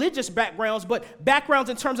religious backgrounds, but backgrounds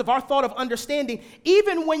in terms of our thought of understanding,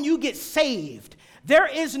 even when you get saved, there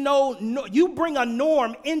is you bring a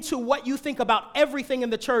norm into what you think about everything in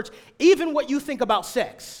the church, even what you think about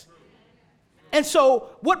sex. And so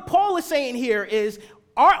what Paul is saying here is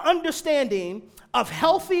our understanding of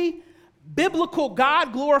healthy, biblical,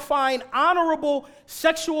 God-glorifying, honorable,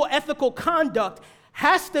 sexual, ethical conduct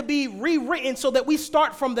has to be rewritten so that we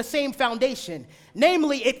start from the same foundation.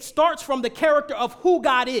 Namely, it starts from the character of who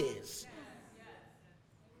God is.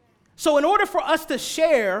 So in order for us to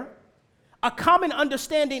share a common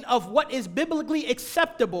understanding of what is biblically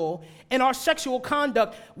acceptable in our sexual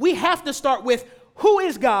conduct, we have to start with who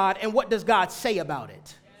is God and what does God say about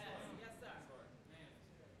it.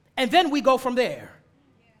 And then we go from there.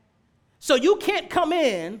 So you can't come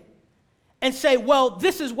in and say, well,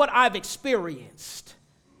 this is what I've experienced,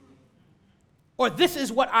 or this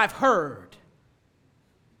is what I've heard.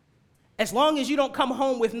 As long as you don't come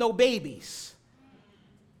home with no babies.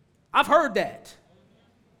 I've heard that.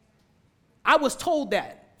 I was told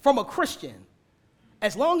that from a Christian.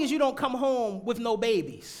 As long as you don't come home with no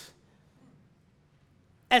babies.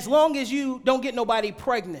 As long as you don't get nobody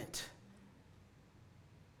pregnant.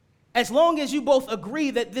 As long as you both agree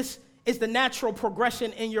that this is the natural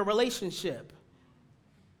progression in your relationship.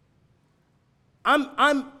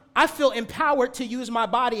 I feel empowered to use my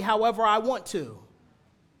body however I want to.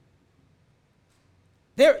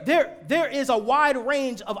 There is a wide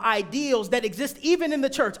range of ideals that exist even in the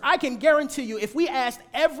church. I can guarantee you, if we asked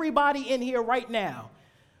everybody in here right now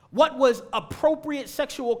what was appropriate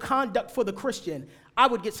sexual conduct for the Christian, I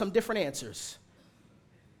would get some different answers.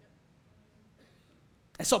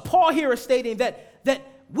 And so Paul here is stating that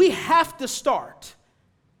we have to start.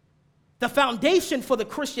 The foundation for the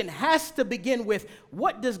Christian has to begin with,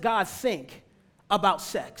 what does God think about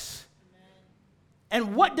sex?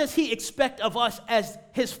 And what does he expect of us as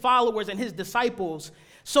his followers and his disciples,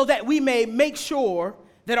 so that we may make sure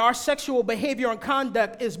that our sexual behavior and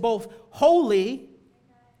conduct is both holy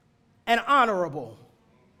and honorable?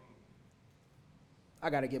 I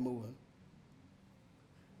got to get moving.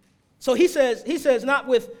 So he says, not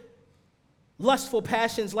with lustful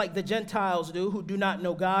passions like the Gentiles do, who do not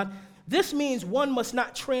know God. This means one must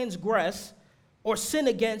not transgress or sin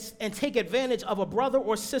against and take advantage of a brother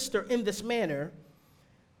or sister in this manner,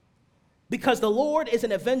 because the Lord is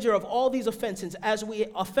an avenger of all these offenses, as we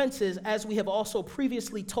have also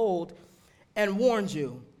previously told and warned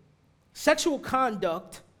you. Sexual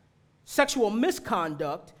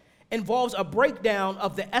misconduct involves a breakdown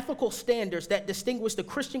of the ethical standards that distinguish the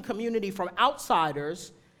Christian community from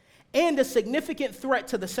outsiders, and a significant threat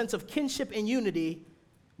to the sense of kinship and unity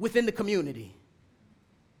within the community.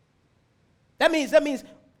 That means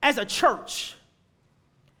as a church,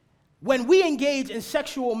 when we engage in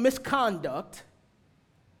sexual misconduct,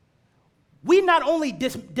 we not only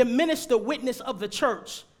diminish the witness of the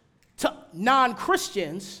church to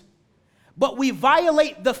non-Christians, but we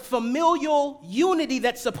violate the familial unity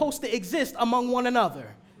that's supposed to exist among one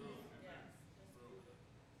another.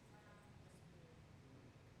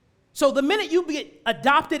 So the minute you get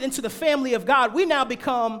adopted into the family of God, we now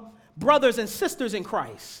become brothers and sisters in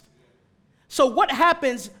Christ. So what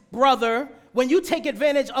happens, brother, when you take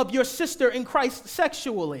advantage of your sister in Christ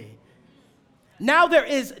sexually? Now there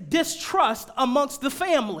is distrust amongst the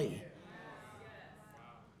family.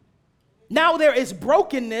 Now there is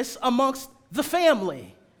brokenness amongst the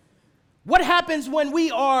family. What happens when we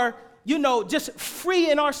are, just free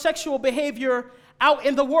in our sexual behavior out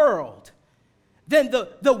in the world? Then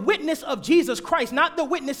the witness of Jesus Christ, not the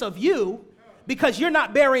witness of you, because you're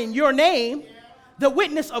not bearing your name, the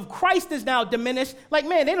witness of Christ is now diminished. Like,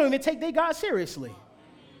 man, they don't even take their God seriously.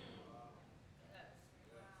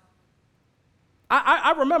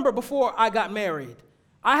 I remember before I got married,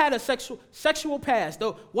 I had a sexual past.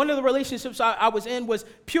 Though one of the relationships I was in was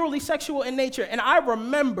purely sexual in nature. And I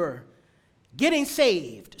remember getting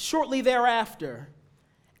saved shortly thereafter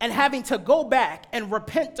and having to go back and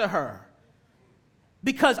repent to her,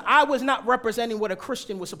 because I was not representing what a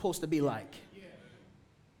Christian was supposed to be like.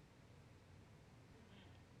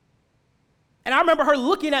 And I remember her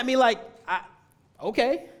looking at me like,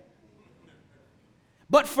 okay.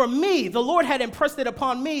 But for me, the Lord had impressed it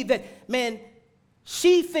upon me that, man,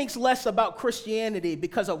 she thinks less about Christianity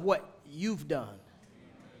because of what you've done.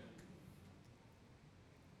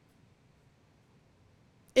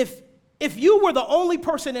 If you were the only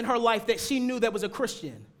person in her life that she knew that was a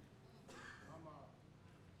Christian,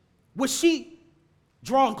 was she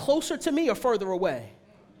drawn closer to me or further away?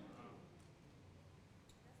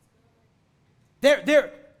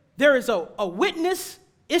 There is a witness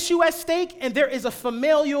issue at stake, and there is a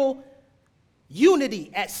familial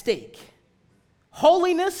unity at stake.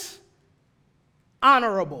 Holiness,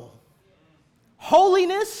 honorable.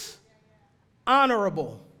 Holiness,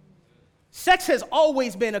 honorable. Sex has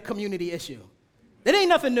always been a community issue. It ain't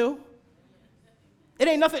nothing new. It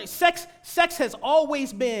ain't nothing. Sex has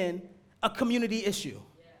always been a community issue.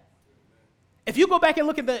 If you go back and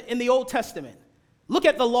look at in the Old Testament, look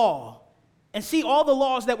at the law. and see all the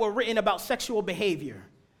laws that were written about sexual behavior.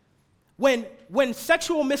 When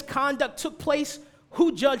sexual misconduct took place,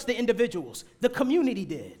 who judged the individuals? The community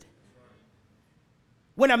did.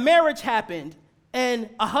 When a marriage happened and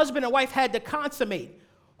a husband and wife had to consummate,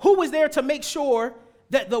 who was there to make sure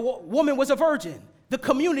that the woman was a virgin? The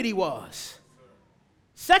community was.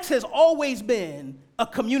 Sex has always been a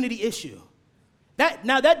community issue.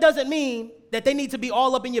 Now that doesn't mean that they need to be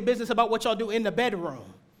all up in your business about what y'all do in the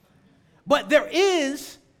bedroom. But there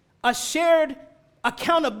is a shared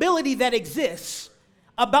accountability that exists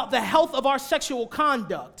about the health of our sexual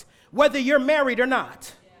conduct, whether you're married or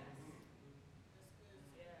not.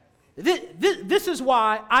 This is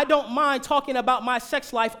why I don't mind talking about my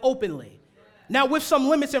sex life openly. Now, with some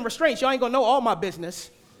limits and restraints, y'all ain't gonna know all my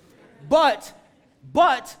business. But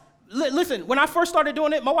listen, when I first started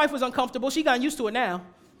doing it, my wife was uncomfortable. She got used to it now.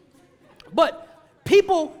 But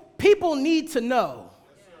people need to know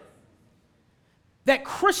that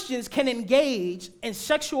Christians can engage in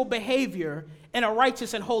sexual behavior in a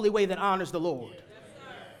righteous and holy way that honors the Lord.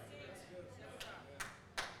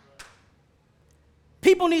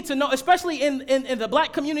 People need to know, especially in the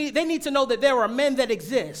black community, they need to know that there are men that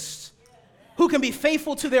exist who can be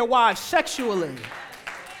faithful to their wives sexually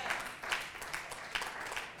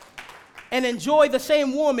and enjoy the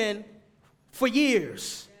same woman for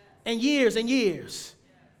years and years and years.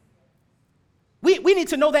 We need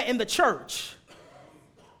to know that in the church.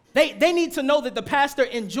 They need to know that the pastor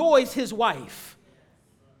enjoys his wife.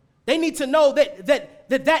 They need to know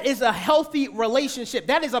that is a healthy relationship.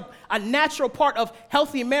 That is a natural part of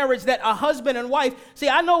healthy marriage, that a husband and wife. See,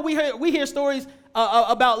 I know we hear stories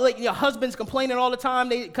about husbands complaining all the time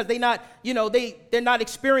because they're not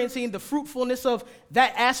experiencing the fruitfulness of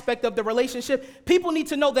that aspect of the relationship. People need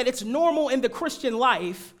to know that it's normal in the Christian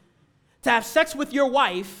life to have sex with your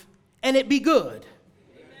wife and it be good.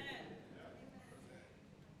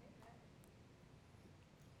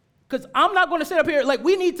 Because I'm not going to sit up here,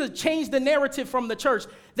 we need to change the narrative from the church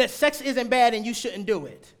that sex isn't bad and you shouldn't do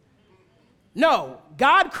it. No,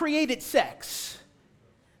 God created sex.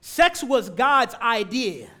 Sex was God's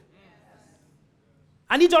idea.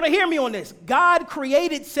 I need y'all to hear me on this. God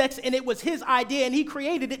created sex and it was his idea and he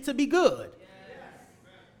created it to be good.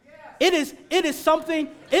 It is something,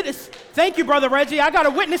 thank you, Brother Reggie. I got a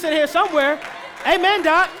witness in here somewhere. Amen,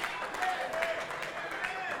 Doc.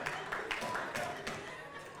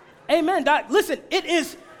 Amen, Doc. Listen, it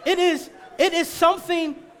is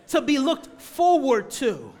something to be looked forward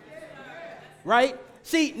to, right?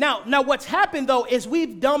 See, now what's happened though is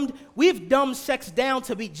we've dumbed sex down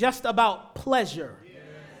to be just about pleasure.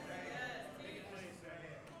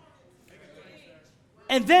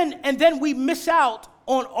 And then we miss out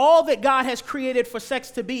on all that God has created for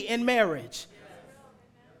sex to be in marriage.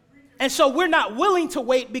 And so we're not willing to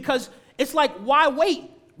wait because it's like, why wait?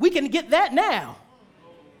 We can get that now.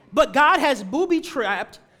 But God has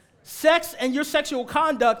booby-trapped sex and your sexual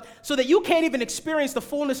conduct so that you can't even experience the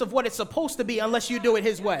fullness of what it's supposed to be unless you do it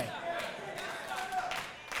his way.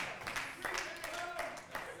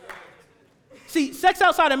 See, sex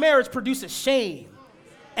outside of marriage produces shame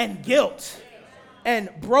and guilt and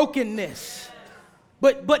brokenness.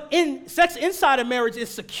 But in sex inside of marriage is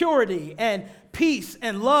security and peace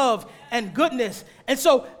and love and goodness. And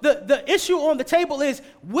so the issue on the table is,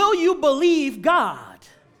 will you believe God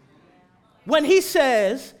when he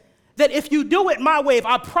says that if you do it my way,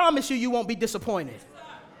 I promise you won't be disappointed?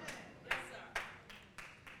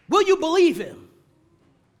 Will you believe him?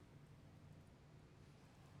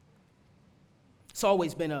 It's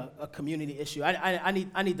always been a community issue. I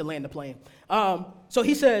need to land the plane. So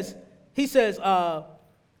he says,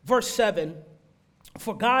 verse 7,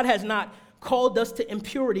 for God has not called us to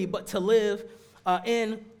impurity, but to live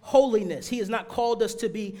in holiness. He has not called us to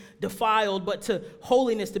be defiled, but to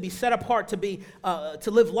holiness, to be set apart,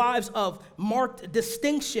 to live lives of marked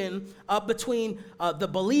distinction between the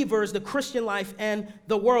believers, the Christian life, and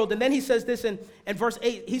the world. And then he says this in verse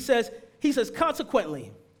 8. He says,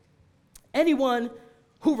 consequently, anyone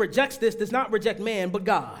who rejects this does not reject man, but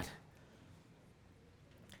God.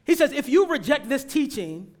 He says, if you reject this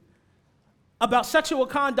teaching about sexual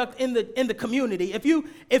conduct in the community, if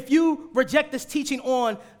you reject this teaching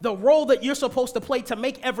on the role that you're supposed to play to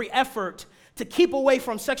make every effort to keep away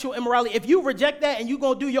from sexual immorality, if you reject that and you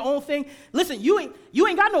gonna do your own thing, listen, you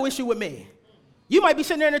ain't got no issue with me. You might be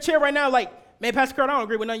sitting there in a chair right now like, man, Pastor Kurt, I don't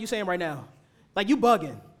agree with nothing you saying right now. Like, you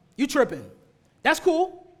bugging, you tripping. That's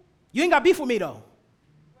cool. You ain't got beef with me though.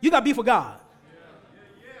 You got beef with God.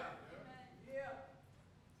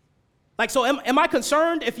 Like, so am I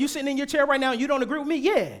concerned if you're sitting in your chair right now and you don't agree with me?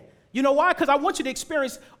 Yeah. You know why? Because I want you to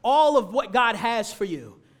experience all of what God has for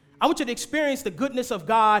you. I want you to experience the goodness of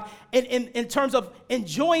God in terms of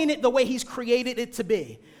enjoying it the way he's created it to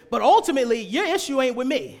be. But ultimately, your issue ain't with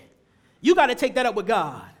me. You got to take that up with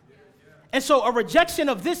God. And so a rejection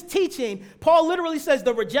of this teaching, Paul literally says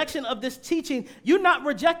the rejection of this teaching, you're not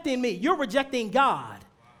rejecting me, you're rejecting God.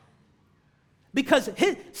 Because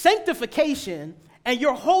his sanctification and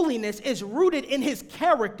your holiness is rooted in his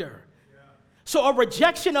character. So a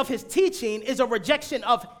rejection of his teaching is a rejection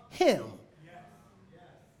of him.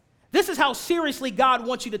 This is how seriously God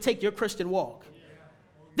wants you to take your Christian walk.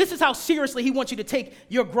 This is how seriously he wants you to take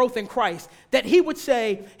your growth in Christ. That he would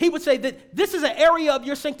say that this is an area of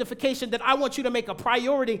your sanctification that I want you to make a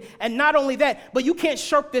priority. And not only that, but you can't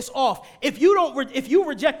shirk this off. If you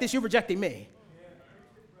reject this, you're rejecting me.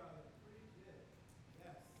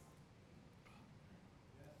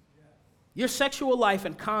 Your sexual life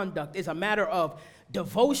and conduct is a matter of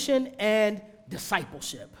devotion and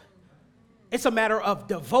discipleship. It's a matter of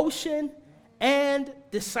devotion and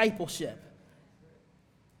discipleship.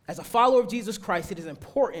 As a follower of Jesus Christ, it is an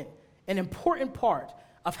important part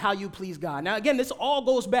of how you please God. Now, again, this all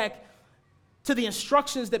goes back to the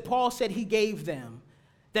instructions that Paul said he gave them,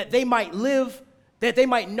 that they might live, that they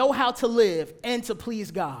might know how to live and to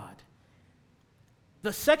please God.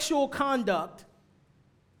 The sexual conduct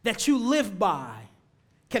that you live by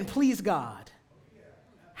can please God.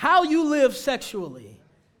 How you live sexually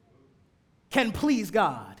can please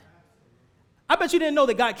God. I bet you didn't know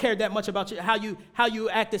that God cared that much about you, how you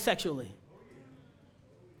acted sexually.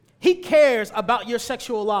 He cares about your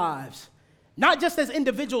sexual lives, not just as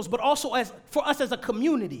individuals, but also for us as a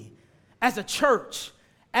community, as a church,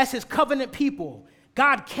 as his covenant people.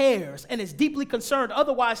 God cares and is deeply concerned.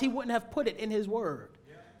 Otherwise, he wouldn't have put it in his word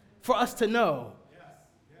for us to know.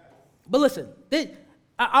 But listen,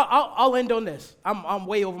 I'll end on this. I'm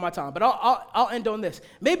way over my time, but I'll end on this.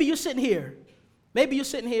 Maybe you're sitting here,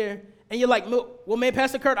 and you're like, well, man,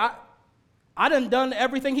 Pastor Kurt, I done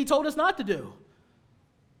everything he told us not to do.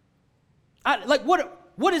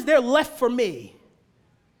 What is there left for me?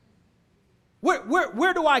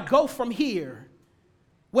 Where do I go from here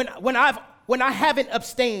when I haven't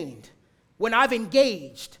abstained, when I've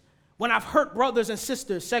engaged, when I've hurt brothers and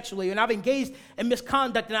sisters sexually, and I've engaged in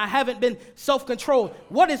misconduct, and I haven't been self-controlled?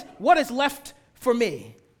 What is left for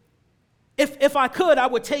me? If I could, I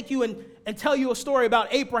would take you and tell you a story about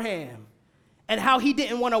Abraham and how he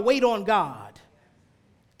didn't want to wait on God.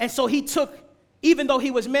 And so he took, even though he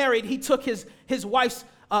was married, he took his wife's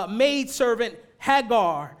maidservant,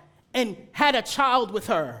 Hagar, and had a child with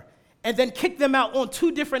her, and then kicked them out on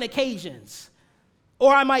 2 different occasions.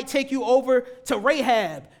 Or I might take you over to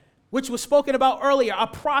Rahab, which was spoken about earlier, a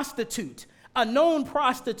prostitute, a known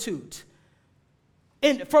prostitute,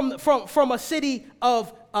 from a city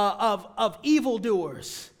of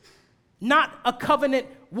evildoers, not a covenant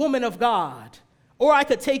woman of God. Or I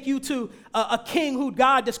could take you to a king who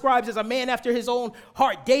God describes as a man after his own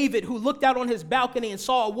heart, David, who looked out on his balcony and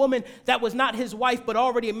saw a woman that was not his wife but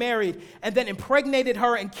already married, and then impregnated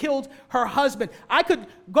her and killed her husband. I could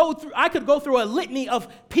go through a litany of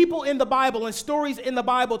people in the Bible and stories in the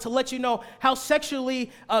Bible to let you know how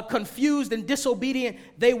sexually confused and disobedient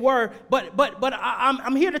they were. But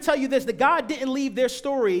I'm here to tell you this: that God didn't leave their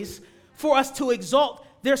stories for us to exalt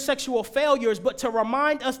their sexual failures, but to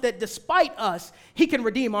remind us that despite us, he can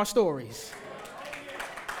redeem our stories.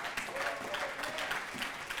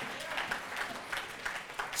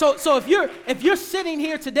 So if you're sitting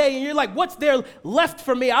here today and you're like, what's there left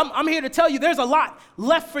for me? I'm here to tell you there's a lot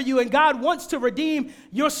left for you, and God wants to redeem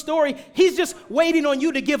your story. He's just waiting on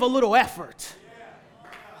you to give a little effort.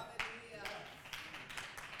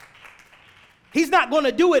 He's not going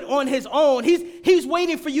to do it on his own. He's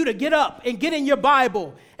waiting for you to get up and get in your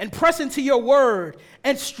Bible and press into your word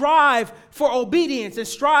and strive for obedience and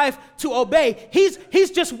strive to obey. He's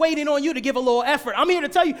just waiting on you to give a little effort. I'm here to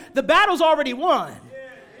tell you the battle's already won.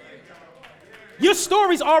 Your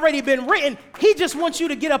story's already been written. He just wants you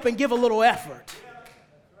to get up and give a little effort.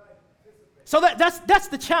 So that's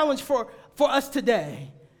the challenge for us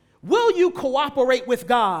today. Will you cooperate with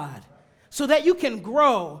God so that you can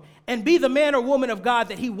grow and be the man or woman of God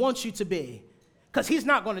that he wants you to be? Because he's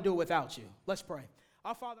not going to do it without you. Let's pray.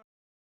 Our Father.